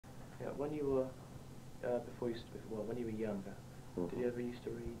When you were when you were younger, did you ever used to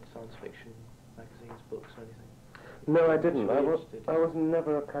read science fiction magazines, books, or anything? No, I didn't. I was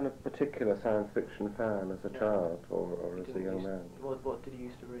never a kind of particular science fiction fan as a child or as a young man. What did you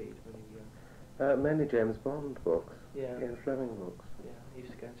used to read when you were young? Mainly James Bond books. Yeah. Ian Fleming books. Yeah. You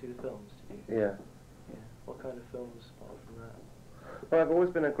used to go and see the films, did you? Yeah. Yeah. What kind of films apart from that? Well, I've always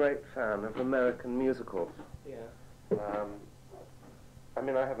been a great fan of American musicals. Yeah. I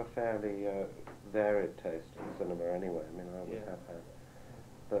mean, I have a fairly varied taste in cinema anyway. I mean, I always have had.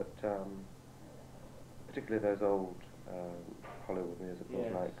 But particularly those old Hollywood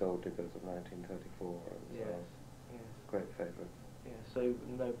musicals like Gold Diggers of 1934 and so on. Yes. Great favourites. Yeah, so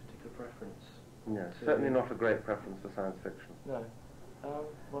no particular preference? No, certainly not a great preference for science fiction. No.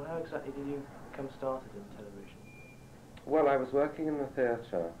 Well, how exactly did you become started in television? Well, I was working in the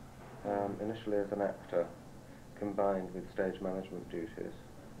theatre, initially as an actor, combined with stage management duties.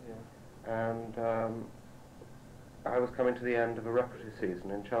 Yeah. And I was coming to the end of a repertory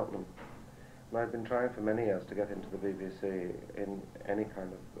season in Cheltenham. And I'd been trying for many years to get into the BBC in any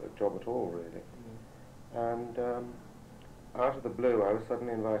kind of job at all, really. And out of the blue, I was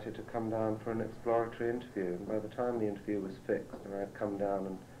suddenly invited to come down for an exploratory interview. And by the time the interview was fixed and I'd come down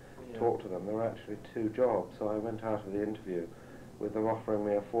and talked to them, there were actually 2 jobs. So I went out of the interview with them offering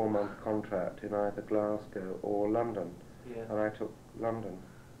me a 4-month contract in either Glasgow or London. Yeah. And I took London.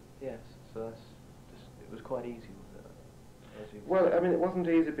 Yes, so it was quite easy, was it? Well, I mean, it wasn't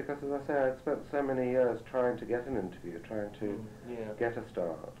easy because, as I say, I'd spent so many years trying to get an interview, trying to get a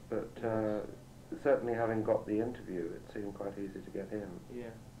start. But certainly having got the interview, it seemed quite easy to get in.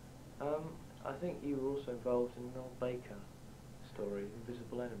 Yeah. I think you were also involved in Noel Baker story,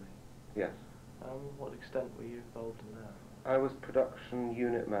 Invisible Enemy. Yes. What extent were you involved in that? I was production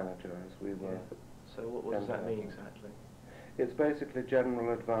unit manager, as we were. So what does that mean exactly? It's basically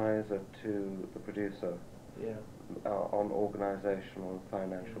general advisor to the producer. Yeah. On organisational and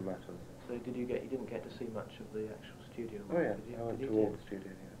financial matters. So you didn't get to see much of the actual studio? Oh yeah, I went to all the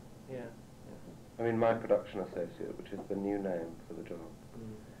studio. Yeah. I mean, my production associate, which is the new name for the job,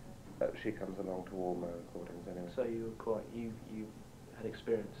 she comes along to all my recordings anyway. So you were you had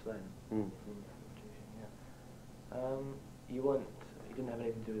experience then from producing, You didn't have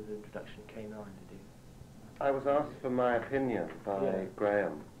anything to do with the introduction of K9, did you? I was asked for my opinion by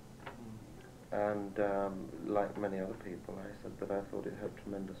Graham. And like many other people, I said that I thought it had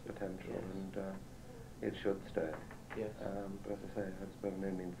tremendous potential and it should stay. Yes. But as I say, it's by no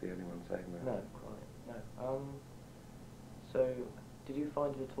means the only one saying that. No, quite. No. So, did you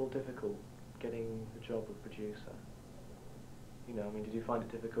find it at all difficult getting the job of producer? You know, I mean, did you find it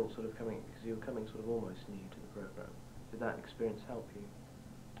difficult sort of coming, because you were coming sort of almost new to the programme? Did that experience help you?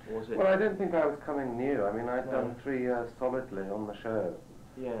 Or was it? Well, I don't think I was coming new. I mean, I'd done 3 years solidly on the show.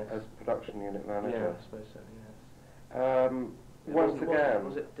 Yes. As production unit manager. Yeah, I suppose so, yes. Once again...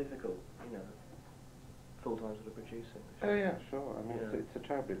 Was it difficult, you know, full-time sort of producing? Oh yeah, sure. I mean, it's a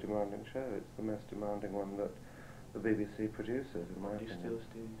terribly demanding show. It's the most demanding one that the BBC produces, in my opinion. Do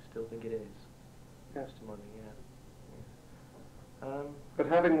you still think it is? Yes. Most demanding, But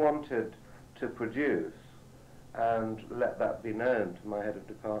having wanted to produce and let that be known to my head of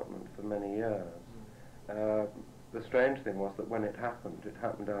department for many years, the strange thing was that when it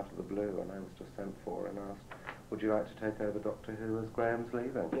happened out of the blue, and I was just sent for and asked, would you like to take over Doctor Who as Graham's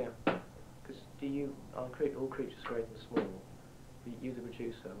leaving? Yeah. Because All Creatures Great and Small, you the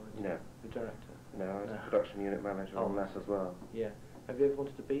producer, weren't you? No. The director? No, I was a production unit manager on that as well. Yeah. Have you ever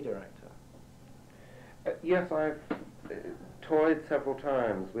wanted to be director? Yes, I've toyed several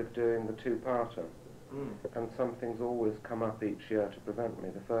times with doing the 2-parter. And some things always come up each year to prevent me.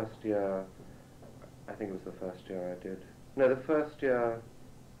 The first year, I think it was the first year I did. No, the first year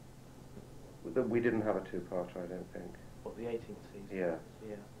we didn't have a 2-parter, I don't think. What, the 18th season? Yeah.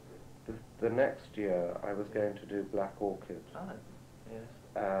 Yeah. The next year I was going to do Black Orchid. Oh, yes.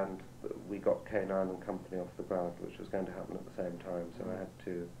 And we got K9 and Company off the ground, which was going to happen at the same time, so I had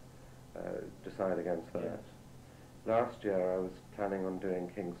to decide against that. Yes. Last year I was planning on doing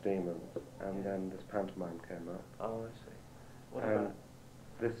King's Demons, and then this pantomime came up. Oh, I see. What and about?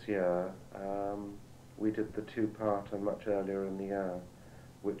 This year we did the 2-parter much earlier in the year,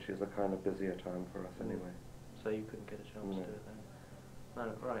 which is a kind of busier time for us anyway. So you couldn't get a chance to do it then?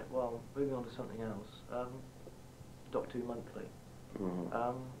 No, right. Well, moving on to something else. Doctor Who Monthly.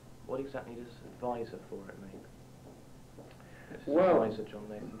 What exactly does advisor for it mean? Well, advisor John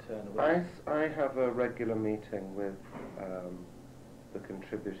Nathan Turner. I have a regular meeting with the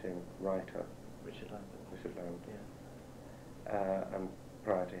contributing writer, Richard Lambert. Yeah. And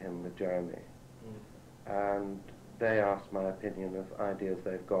prior to him with Jeremy. And they ask my opinion of ideas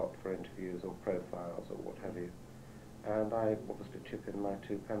they've got for interviews or profiles or what have you. And I obviously chip in my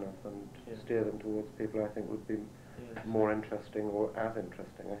 2 pence and steer them towards people I think would be more interesting or as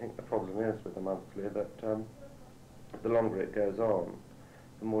interesting. I think the problem is with the monthly that the longer it goes on,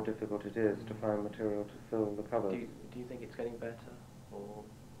 the more difficult it is to find material to fill the covers. Do you think it's getting better, or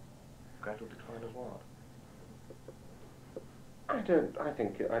gradual decline of what? I don't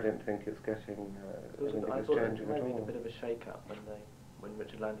think it's getting anything is changing at all. Maybe a bit of a shake-up when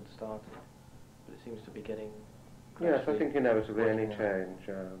Richard Landon started, but it seems to be getting. Yes, I think inevitably any change.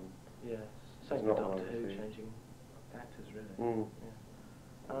 Yes, same with Doctor Who, changing actors really. Mm.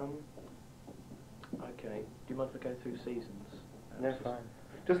 Yeah. Okay. Do you mind if I go through seasons? No, fine.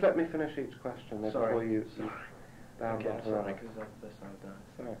 Just let me finish each question before you. Okay, sorry, because that's the first time I've done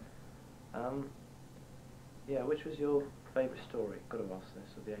it. Sorry. Yeah, which was your favourite story? Got to ask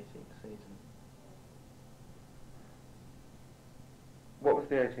this, of the 18th season. What was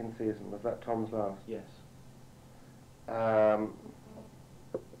the 18th season? Was that Tom's last? Yes.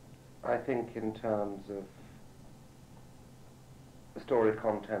 I think in terms of the story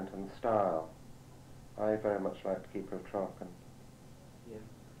content and style, I very much liked Keeper of Traken. Yeah.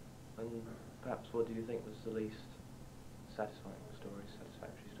 And perhaps what do you think was the least satisfactory story? Just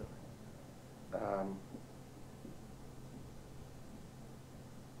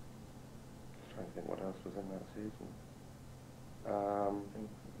trying to think what else was in that season. And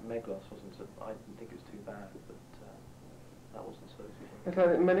Meglos wasn't. I didn't think it was too bad, but that wasn't so. Yes,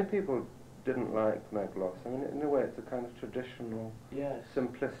 I think many people didn't like Meglos. I mean, in a way, it's a kind of traditional,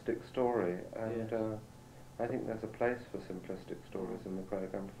 simplistic story, and I think there's a place for simplistic stories in the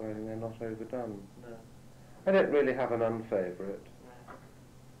programme, providing they're not overdone. No. I don't really have an unfavourite.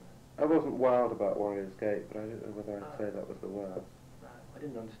 I wasn't wild about Warrior's Gate, but I don't know whether I'd say that was the worst. No, I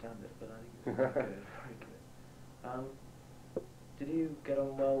didn't understand it, but I think it's very good. Very good. Did you get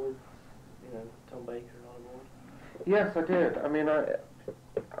on well with, Tom Baker and Oliver Ward? Yes, I did. I mean,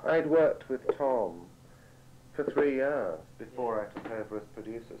 I'd worked with Tom for 3 years before I took over as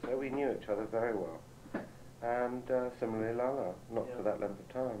producer, so we knew each other very well. And similarly Lala, not for that length of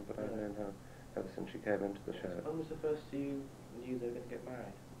time, but I've known her ever since she came into the show. When was the first you knew they were going to get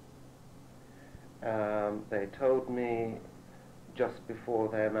married? They told me just before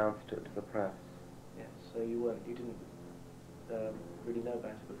they announced it to the press. Yes, so you didn't really know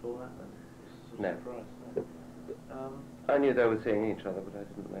about it before that then? No. Surprise, no? I knew they were seeing each other, but I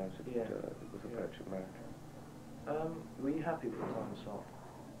didn't know it was approaching marriage. Were you happy with the time slot?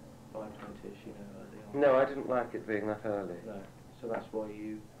 5:20ish, early on? No, I didn't like it being that early. No, so that's why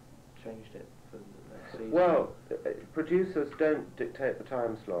you changed it for the next season? Well, producers don't dictate the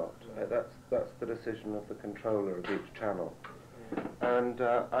time slot. That's the decision of the controller of each channel. And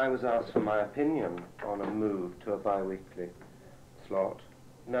I was asked for my opinion on a move to a bi-weekly slot.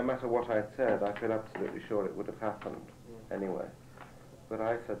 No matter what I'd said, I feel absolutely sure it would have happened anyway. But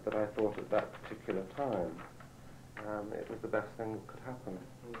I said that I thought at that particular time it was the best thing that could happen.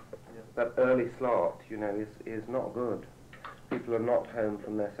 That early slot, is not good. People are not home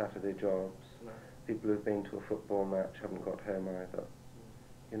from their Saturday jobs. People who've been to a football match haven't got home either.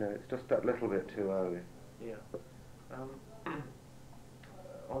 It's just that little bit too early. Yeah.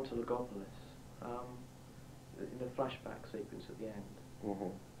 On to Logopolis. In the flashback sequence at the end,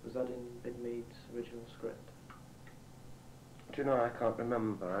 was that in Bidmead's original script? Do you know, I can't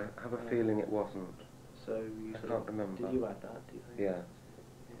remember. I have a feeling it wasn't. So you I can't remember. Did you add that, do you think? Yes.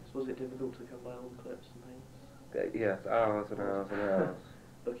 Yes. Was it difficult to come by all the clips and things? Yes, hours and hours and hours.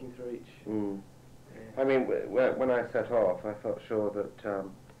 Looking through each. I mean, when I set off, I felt sure that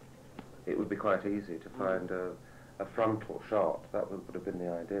it would be quite easy to find a frontal shot. That would have been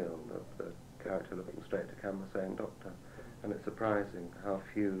the ideal, the character looking straight to camera saying "Doctor." And it's surprising how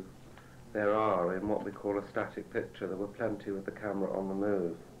few there are in what we call a static picture. There were plenty with the camera on the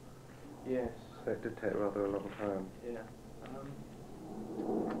move. Yes. So it did take rather a long time. Yeah.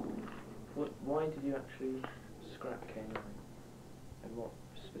 Why did you actually scrap K9? And what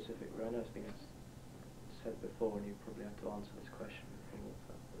specific... I know it's been said before and you probably had to answer this question before,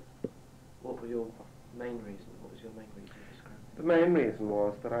 but what was your main reason? What was your main reason for scrapping? The main reason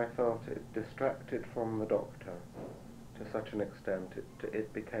was that I felt it distracted from the Doctor to such an extent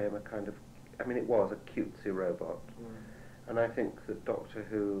it became a kind of... I mean, it was a cutesy robot. And I think that Doctor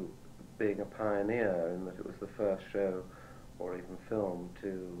Who, being a pioneer in that it was the first show or even film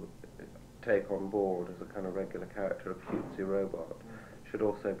to take on board as a kind of regular character a cutesy robot, should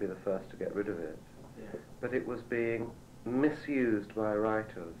also be the first to get rid of it. But it was being misused by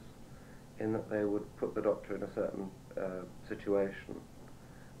writers in that they would put the Doctor in a certain situation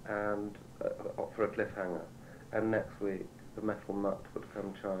and for a cliffhanger, and next week the metal mutt would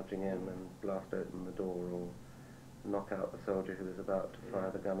come charging in and blast open the door or knock out the soldier who was about to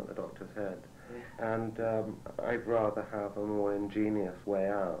fire the gun at the doctor's head. Yeah. And I'd rather have a more ingenious way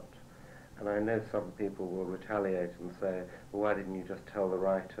out. And I know some people will retaliate and say, well, why didn't you just tell the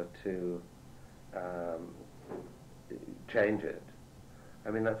writer to change it? I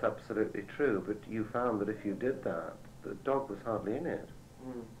mean, that's absolutely true, but you found that if you did that, the dog was hardly in it.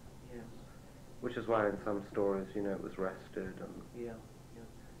 Mm. Yes. Which is why in some stories, you know, it was rested and... Yeah,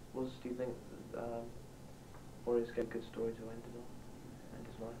 yeah. Do you think Boris gave a good story to end it on? End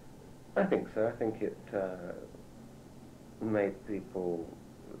his life? I think so. I think it made people,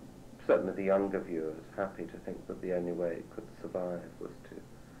 certainly the younger viewers, happy to think that the only way it could survive was to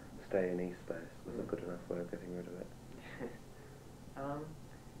stay in E-space. Was a good enough way of getting rid of it.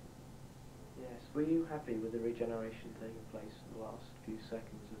 Yes. Were you happy with the regeneration taking place in the last few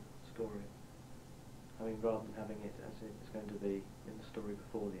seconds of the story? I mean, rather than having it as it's going to be in the story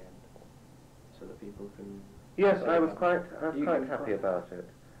before the end, so that people can... Yes, I was quite happy about it.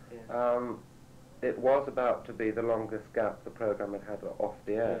 Yeah. It was about to be the longest gap the programme had had off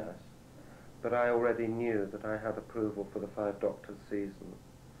the air, Yes. but I already knew that I had approval for the Five Doctors season,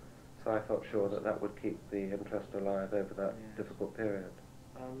 so I felt sure that that would keep the interest alive over that difficult period.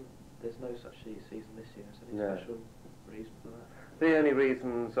 There's no such season this year, is there any special reason for that? The only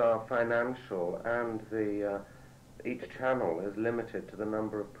reasons are financial, and each channel is limited to the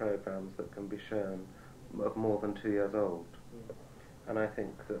number of programmes that can be shown of more than 2 years old. Mm. And I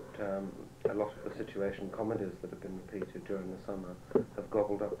think that a lot of the situation comedies that have been repeated during the summer have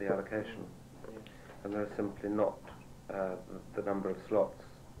gobbled up the allocation. Yeah. And there's simply not the number of slots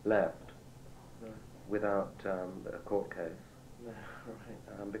left without a court case. No,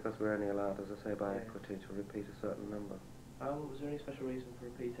 right. Because we're only allowed, as I say, by Yeah. equity to repeat a certain number. Was there any special reason for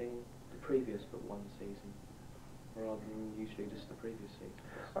repeating the previous but one season, rather than usually just the previous season?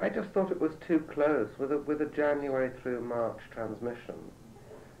 I just thought it was too close. With a January through March transmission,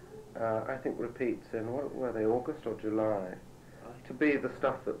 I think repeats in, what were they, August or July, to be the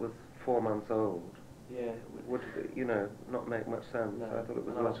stuff that was 4 months old, would, you know, not make much sense. No. I thought it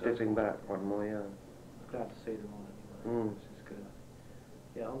was No, worth dipping back one more year. Glad to see them all anyway, Mm. which is good.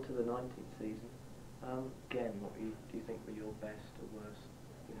 Yeah, on to the 19th season. Again, what do you think were your best or worst,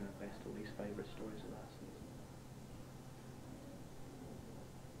 best or least favourite stories of that season?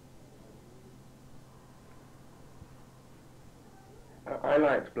 I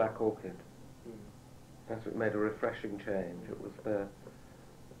liked Black Orchid. Mm. That's what made a refreshing change. It was the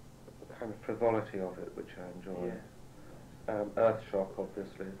kind of frivolity of it which I enjoyed. Yeah. Earthshock,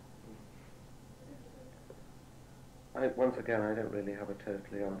 obviously. Once again, I don't really have a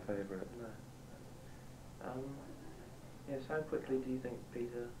totally unfavourite. No. Yes, how quickly do you think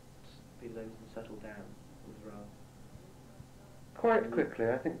Peter Davison settled down with the role? Quite quickly,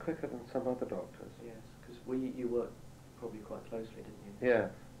 I think quicker than some other doctors. Yes, because you worked probably quite closely, didn't you?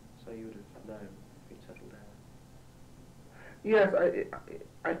 Yes. So you would have known if he'd settled down. Yes,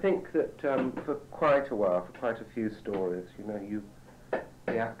 I think that for quite a while, for quite a few stories,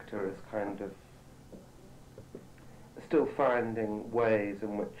 the actor is kind of still finding ways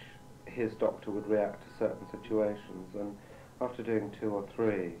in which his doctor would react to certain situations, and after doing 2 or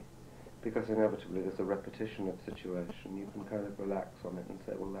 3, because inevitably there's a repetition of situation, you can kind of relax on it and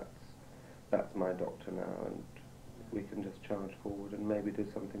say, well, that's my doctor now, and we can just charge forward and maybe do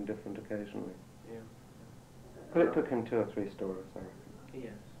something different occasionally. Yeah. But it took him 2 or 3 stories, I reckon.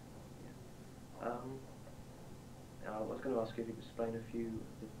 Yes. Yeah. I was going to ask you if you could explain a few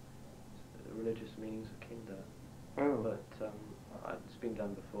of the religious meanings of Kinder. Oh. But it's been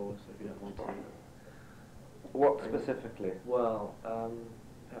done before, so if you don't want to... What specifically? Well,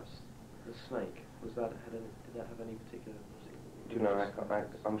 perhaps the snake. Did that have any particular... Do you know,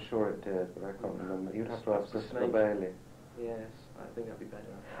 I'm sure it did, but I can't remember. You'd have to ask Christopher snake. Bailey. Yes, I think that'd be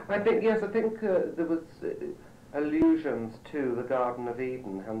better. I think there was allusions to the Garden of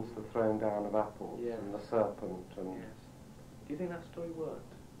Eden, hence the throwing down of apples, Yes. and the serpent, and... Yes. Do you think that story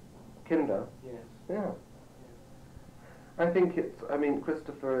worked? Kinder? Yes. Yeah. I think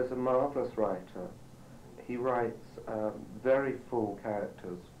Christopher is a marvellous writer. He writes very full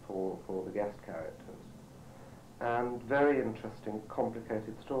characters for the guest characters, and very interesting,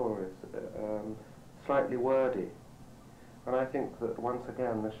 complicated stories, slightly wordy. And I think that once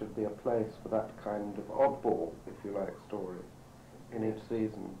again there should be a place for that kind of oddball, if you like, story in each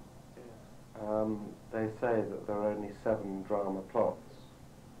season. Yeah. They say that there are only 7 drama plots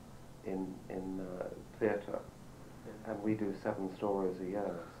in theatre, and we do 7 stories a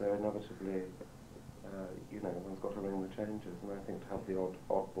year, so inevitably, one's got to ring the changes, and I think to have the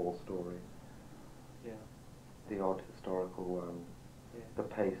oddball story Yeah. the odd historical one, Yeah. the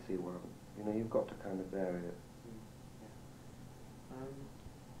pacey one. You know, you've got to kind of vary it.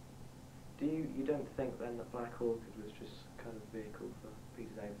 Yeah. You don't think then that Black Orchid was just kind of a vehicle for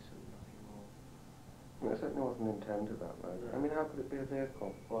Peter Davison, nothing more? It certainly wasn't intended that way. No. I mean, how could it be a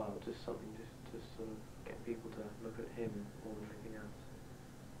vehicle? Well, just something to sort of get people to look at him more than anything else.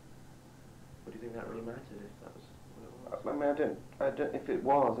 Or do you think that really mattered if that was what it was? I mean, I don't. If it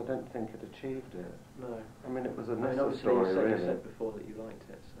was, I don't think it achieved it. No. I mean, it was a I mean, Nissa obviously story, you really. said before that you liked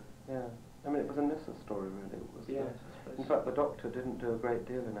it, so... Yeah. I mean, it was a Nissa story, really. It was. Yes, I suppose. In fact, the Doctor didn't do a great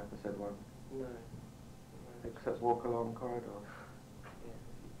deal in episode 1. No. Except walk along corridors.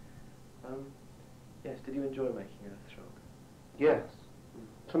 Yeah. Yes, did you enjoy making Earthshock? Yes.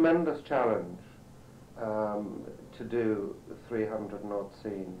 Tremendous challenge to do 300 and odd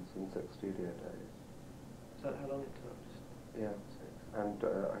scenes in 6 studio days. Is that how long it took? Yeah. 6? And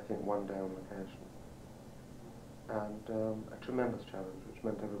I think 1 day on location. And a tremendous challenge, which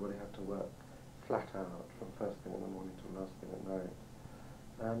meant everybody had to work flat out from first thing in the morning to last thing at night.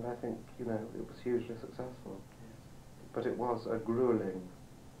 And I think, you know, it was hugely successful. Yes. But it was a grueling,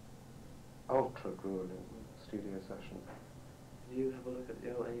 ultra grueling studio session. Did you have a look at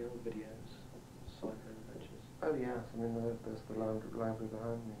any old videos? Psycho Adventures? Oh yes, I mean there's the library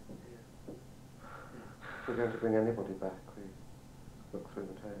behind me. Yeah. If we're going to bring anybody back, we look through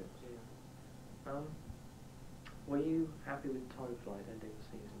the tapes. Yeah. Were you happy with Time Flight ending the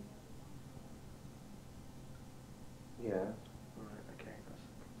season? Yes. Right, okay, that's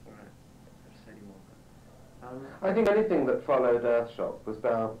alright. I don't have to say any more. I think anything that followed Earthshock was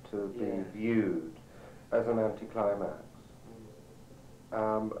bound to be Yeah. viewed as an anticlimax.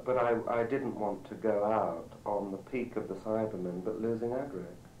 But I didn't want to go out on the peak of the Cybermen, but losing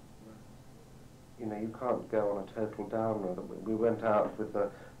Adric. You know, you can't go on a total downer. We went out with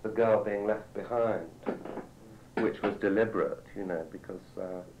the girl being left behind, which was deliberate, you know, because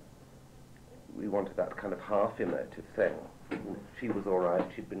we wanted that kind of half-emotive thing. She was all right.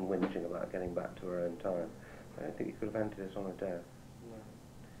 She'd been whinging about getting back to her own time. I don't think you could have ended it on a death.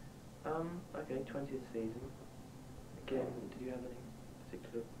 No. Okay, 20th season. Again, did you have any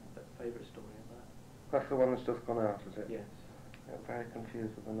particular favourite story of that? That's the one that's just gone out, is it? Yes. I'm very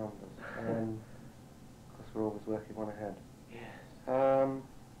confused with the numbers. Because we're always working one ahead. Yes.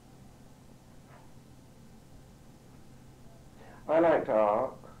 I liked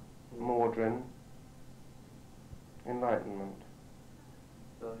Ark, Mordrin, Enlightenment.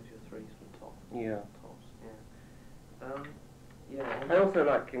 Those are your 3 sort of top. Yeah. Tops. Yeah. Yeah. I also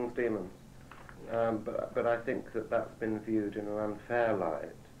like King's Demons, but I think that that's been viewed in an unfair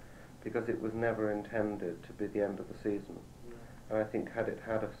light because it was never intended to be the end of the season. No. And I think had it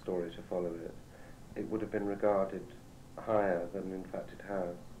had a story to follow it, it would have been regarded higher than in fact it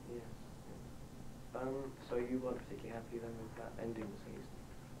has. Yes. So you weren't particularly happy then with that ending the season?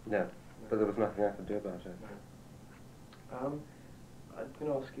 No, but there was nothing I could do about it. No. I'm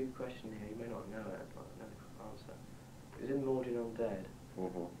going to ask you a question here. You may not know it, but I know the answer. It was in Mordrin Undead.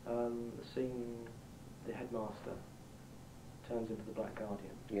 The scene, the headmaster turns into the Black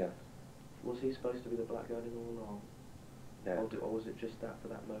Guardian. Yes. Was he supposed to be the Black Guardian all along? No. Or was it just that for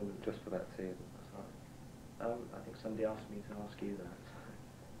that moment? Just for that scene. Sorry. I think somebody asked me to ask you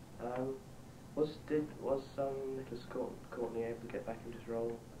that. Was Nicholas Courtney able to get back into his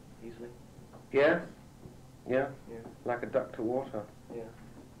role easily? Yes. Yeah. Yeah. Like a duck to water. Yeah.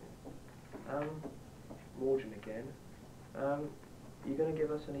 Mordrin again. You going to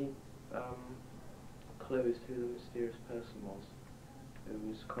give us any clues to who the mysterious person was who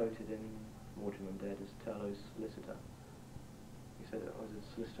was quoted in Mordrin Undead as Turlough's solicitor? He said that was a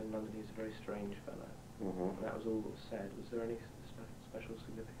solicitor in London. He's a very strange fellow. And that was all that was said. Was there any special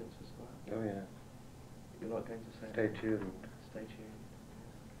significance as to that? Oh yeah. You're not going to say. Stay tuned. Stay tuned.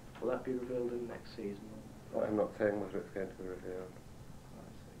 Will that be revealed in next season? I'm not saying whether it's going to be revealed. I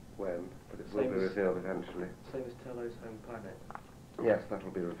see. When, but it will be revealed eventually. Same as Turlough's home planet. Yes, that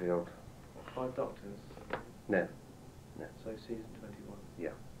will be revealed. 5 Doctors. No. No. So season 21.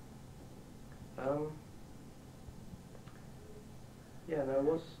 Yeah. Yeah, there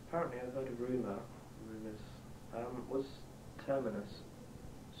was, apparently I heard a rumours, was Terminus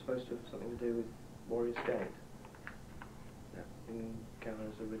supposed to have something to do with Warrior's Gate? No. In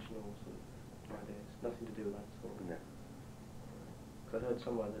Gallo's original sort of ideas? Nothing to do with that at all? No. Because I heard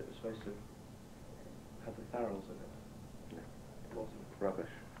somewhere that it was supposed to have the Farrells in it. No. It wasn't.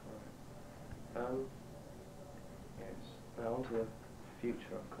 Rubbish. Right. Yes. Now on to the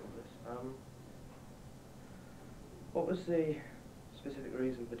future, I've called this. What was the specific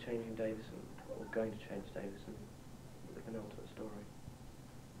reason for changing Davison, or going to change Davison, with the penultimate story?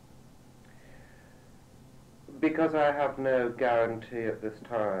 Because I have no guarantee at this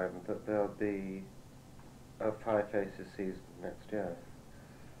time that there'll be a Five Faces season next year.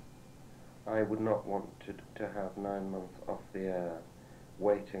 I would not want to have 9 months off the air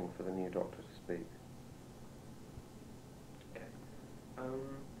waiting for the new Doctor to speak. Okay.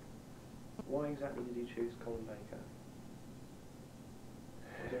 Why exactly did you choose Colin Baker?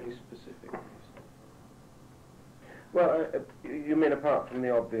 Was there any specific reason? Well, you mean apart from the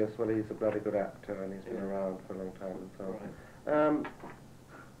obvious, well, he's a bloody good actor and he's been around for a long time and so on.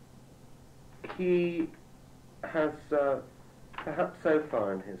 Right. He has, perhaps so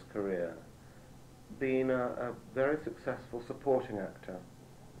far in his career, been a very successful supporting actor.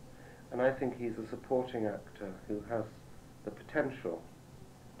 And I think he's a supporting actor who has the potential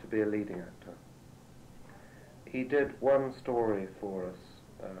to be a leading actor. He did one story for us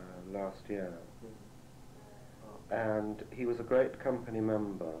last year. And he was a great company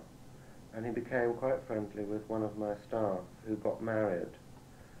member, and he became quite friendly with one of my staff who got married,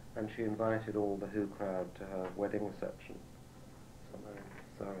 and she invited all the Who crowd to her wedding reception. So I'm very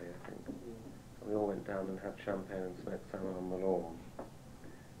sorry, I think. So we all went down and had champagne and smoked salmon on the lawn.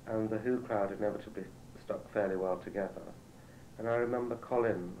 And the Who crowd inevitably stuck fairly well together. And I remember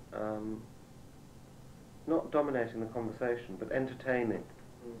Colin not dominating the conversation, but entertaining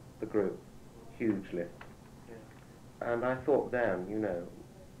the group hugely. And I thought then, you know,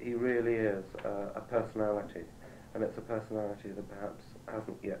 he really is a personality, and it's a personality that perhaps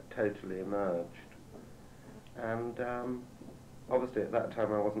hasn't yet totally emerged. And obviously at that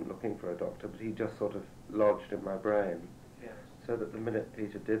time I wasn't looking for a doctor, but he just sort of lodged in my brain. Yes. So that the minute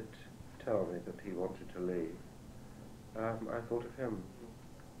Peter did tell me that he wanted to leave, I thought of him.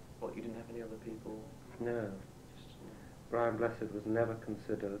 What, you didn't have any other people? No. Brian Blessed was never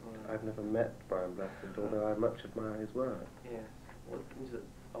considered. I've never met Brian Blessed, although I much admire his work. Yes. What is it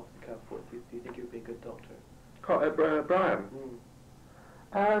off the cuff? What do you think he would be a good doctor? Brian?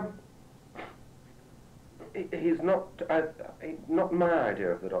 He's not my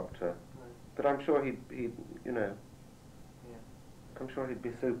idea of the Doctor, but I'm sure he'd you know, I'm sure he'd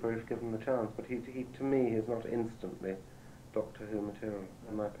be super if given the chance. But he to me is not instantly Doctor Who material,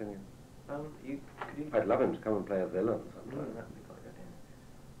 in my opinion. I'd love him to come and play a villain sometime. That'd be quite good.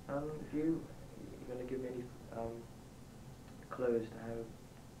 If you're going to give me any clues to how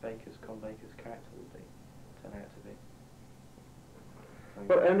Colin Baker's character will turn out to be.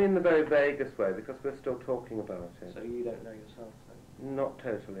 Well, only in the very vaguest way, because we're still talking about it. So you don't know yourself, then? Not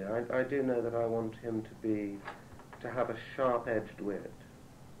totally. I do know that I want him to have a sharp-edged wit,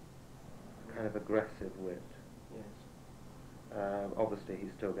 kind of aggressive wit. Yes. Obviously,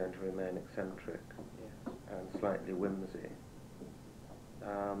 he's still going to remain eccentric and slightly whimsy.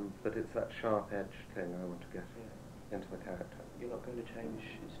 But it's that sharp-edged thing I want to get into the character. You're not going to change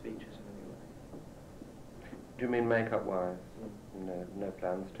his features in any way? Do you mean makeup-wise? No, no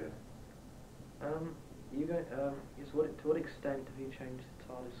plans to. To what extent have you changed the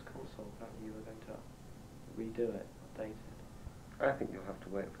TARDIS console? Apparently you were going to redo it, update it. I think you'll have to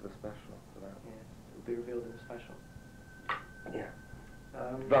wait for the special for that. Yes, it will be revealed in the special. Yeah.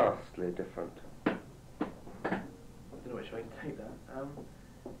 Vastly different. I don't know which way to take that.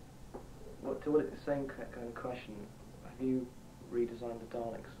 Same kind of question. Have you redesigned the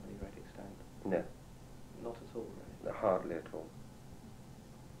Daleks to any great extent? No. Not at all, really? No, hardly at all.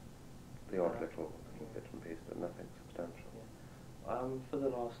 The odd little bit and piece, but nothing substantial. Yeah. For the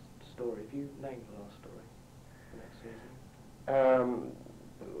last story, have you named the last story for next season?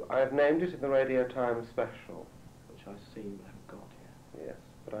 I've named it in the Radio Times special. Which I see you haven't got yet. Yes,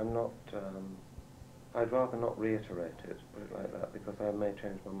 but I'm not, I'd rather not reiterate it, put it like that, because I may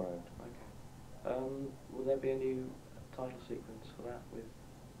change my mind. Okay. Will there be a new title sequence for that with...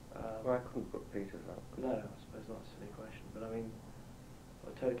 well, I couldn't put Peter's up. No, I suppose that's a silly question, but I mean, a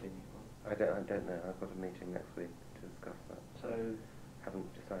totally new one. I don't know, I've got a meeting next week to discuss that. So...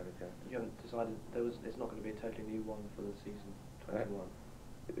 Haven't decided yet. You haven't decided, it's not going to be a totally new one for the season 21?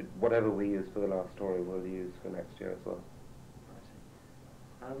 Whatever we use for the last story, we'll use for next year as well.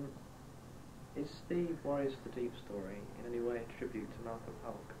 I see. Is the Warriors of the Deep story in any way a tribute to Malcolm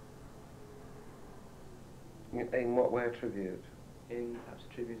Hulk? In what way a tribute? In perhaps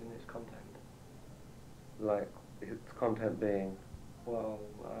a tribute in its content? Like, its content being? Well,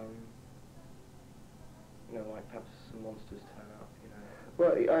 you know, like perhaps some monsters turn up, you know.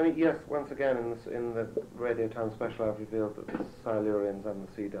 Well, I mean, yes, once again, in the Radio Times special I've revealed that the Silurians and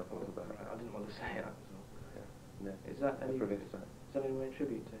the Sea Devils are there. Right, I didn't want to say that, was all. Yeah, no. Is that any way a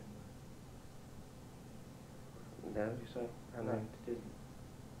tribute to him? No. Did you say? No, it didn't.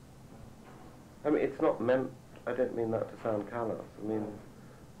 I mean, it's not meant, I don't mean that to sound callous. I mean,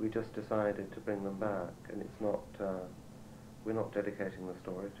 we just decided to bring them back, and it's not, we're not dedicating the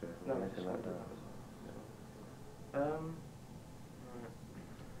story to it or anything like that. Right.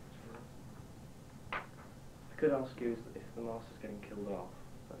 I could ask you if the master's getting killed off,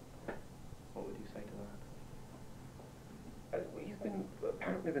 but what would you say to that? He's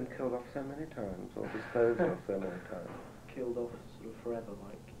apparently been killed off so many times, or disposed of so many times. Killed off sort of forever,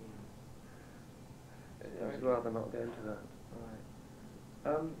 like, I'd rather not go into that.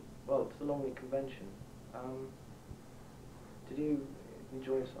 Right. Well, it's the Long Week convention. Did you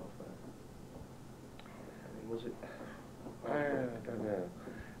enjoy yourself there? I mean, was it... I don't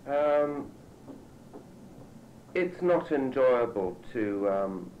know. It's not enjoyable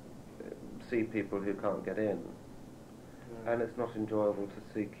to see people who can't get in. No. And it's not enjoyable to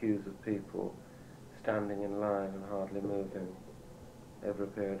see queues of people standing in line and hardly moving over a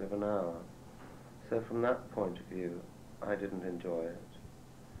period of an hour. So from that point of view, I didn't enjoy it.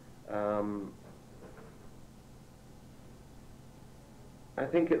 I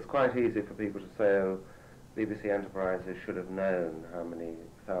think it's quite easy for people to say, oh, BBC Enterprises should have known how many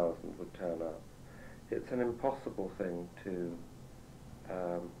thousands would turn up. It's an impossible thing to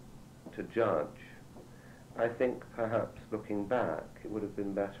judge. I think perhaps looking back, it would have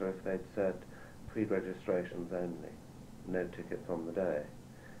been better if they'd said pre-registrations only, no tickets on the day,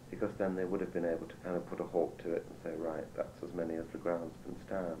 because then they would have been able to kind of put a halt to it and say, right, that's as many as the grounds can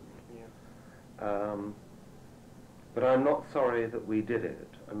stand. Yeah. But I'm not sorry that we did it.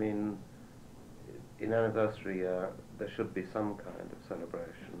 I mean, in anniversary year, there should be some kind of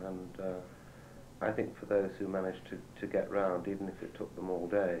celebration, and I think for those who managed to get round, even if it took them all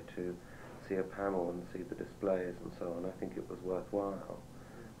day to see a panel and see the displays and so on, I think it was worthwhile.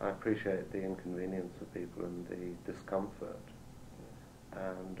 I appreciate the inconvenience of people and the discomfort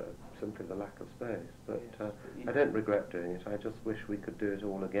and simply the lack of space, but I don't regret doing it. I just wish we could do it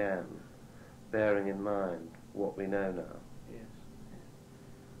all again, bearing in mind what we know now. Yes.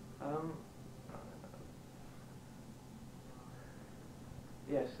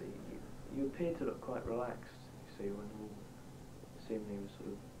 Yes, you appeared to look quite relaxed, you see, when all seemingly was sort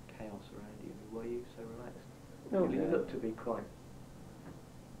of chaos around you. Were you so relaxed? No, you looked to be quite,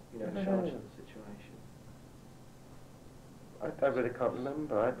 in charge of the situation. I really can't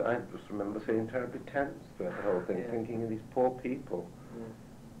remember. I just remember feeling terribly tense throughout the whole thing, thinking of these poor people.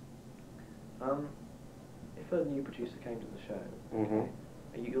 Yeah. If a new producer came to the show,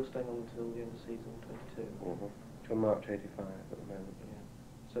 you're staying on until the end of season 22? Till March 85 at the moment. Yeah.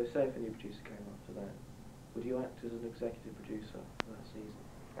 So say if a new producer came after that, would you act as an executive producer for that season?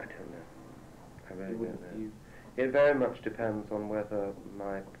 I don't know. I really don't know. You It very much depends on whether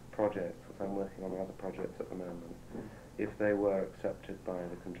my projects, because I'm working on other projects at the moment, if they were accepted by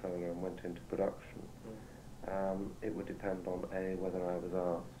the controller and went into production, it would depend on A, whether I was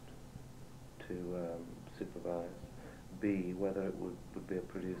asked to supervise, B, whether it would be a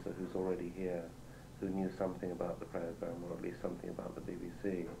producer who's already here, who knew something about the programme, or at least something about the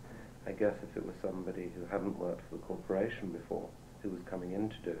BBC. I guess if it was somebody who hadn't worked for the corporation before, who was coming in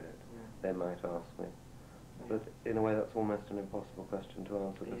to do it, they might ask me. But in a way that's almost an impossible question to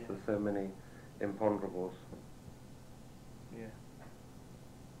answer, because there's so many imponderables. Yeah.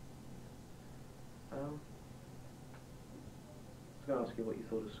 I was going to ask you what you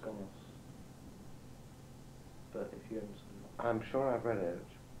thought of Skonos, but if you haven't sort of... I'm sure I've read it.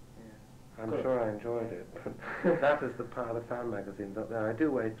 Yeah. I'm sure I enjoyed it. But that is the pile of fan magazines up there. I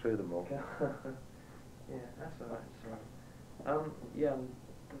do wade through them all. Yeah, that's alright.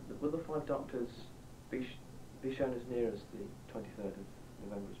 Will the Five Doctors be shown as near as the 23rd of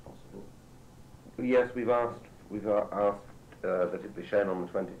November as possible? Yes, we've asked that it be shown on the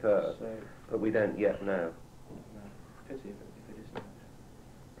 23rd, but we don't yet know. No, pity if it is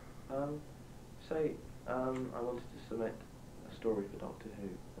not. Say I wanted to submit a story for Doctor Who.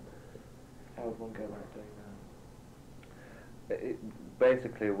 How would one go about doing that?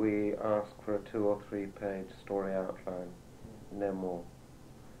 Basically, we ask for a 2 or 3 page story outline, no more.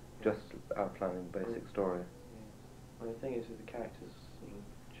 Just outlining basic story. Yeah. Well, the thing is, with the characters sort of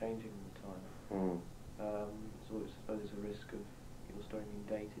changing all the time, so I suppose there's a risk of your story being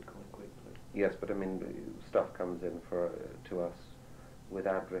dated quite quickly. Yes, but I mean, stuff comes in to us with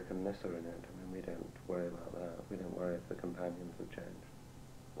Adric and Nissa in it. I mean, we don't worry about that. We don't worry if the companions have changed.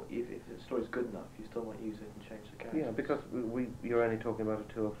 Well, if the story's good enough, you still might use it and change the characters. Yeah, because you're only talking about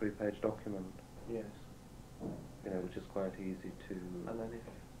a 2 or 3 page document. Yes. Which is quite easy to. And then if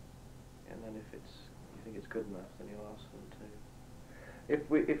you think it's good enough, then you'll ask them to.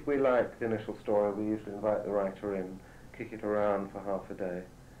 If we like the initial story, we usually invite the writer in, kick it around for half a day,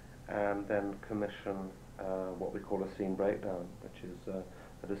 and then commission what we call a scene breakdown, which is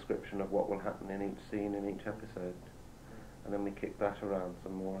a description of what will happen in each scene, in each episode. And then we kick that around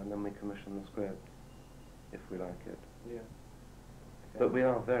some more, and then we commission the script, if we like it. Yeah. Okay. But we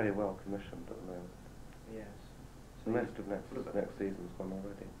are very well commissioned at the moment. Yes. So most of next season's gone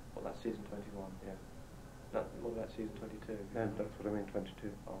already. Well, that's season 21. Yeah. What about season 22? No, that's what I mean, 22.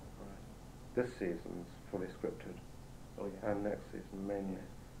 Oh, right. This season's fully scripted, Oh, yeah. and next season mainly.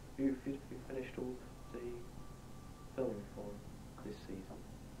 You finished all the filming for this season?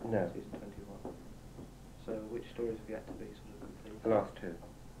 No. Season 21. So which stories have yet to be sort of complete? The last two.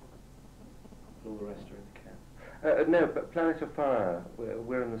 All the rest are in the can. No, but Planet of Fire,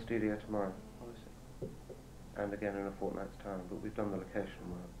 we're in the studio tomorrow, Oh, I see. and again in a fortnight's time, but we've done the location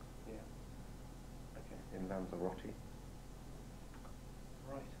work Yeah. Okay. in Lanzarote.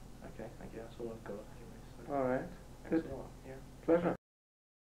 Right. Okay. Thank you. That's all I've got anyway. So All right. thanks Good. a lot. Yeah. Pleasure.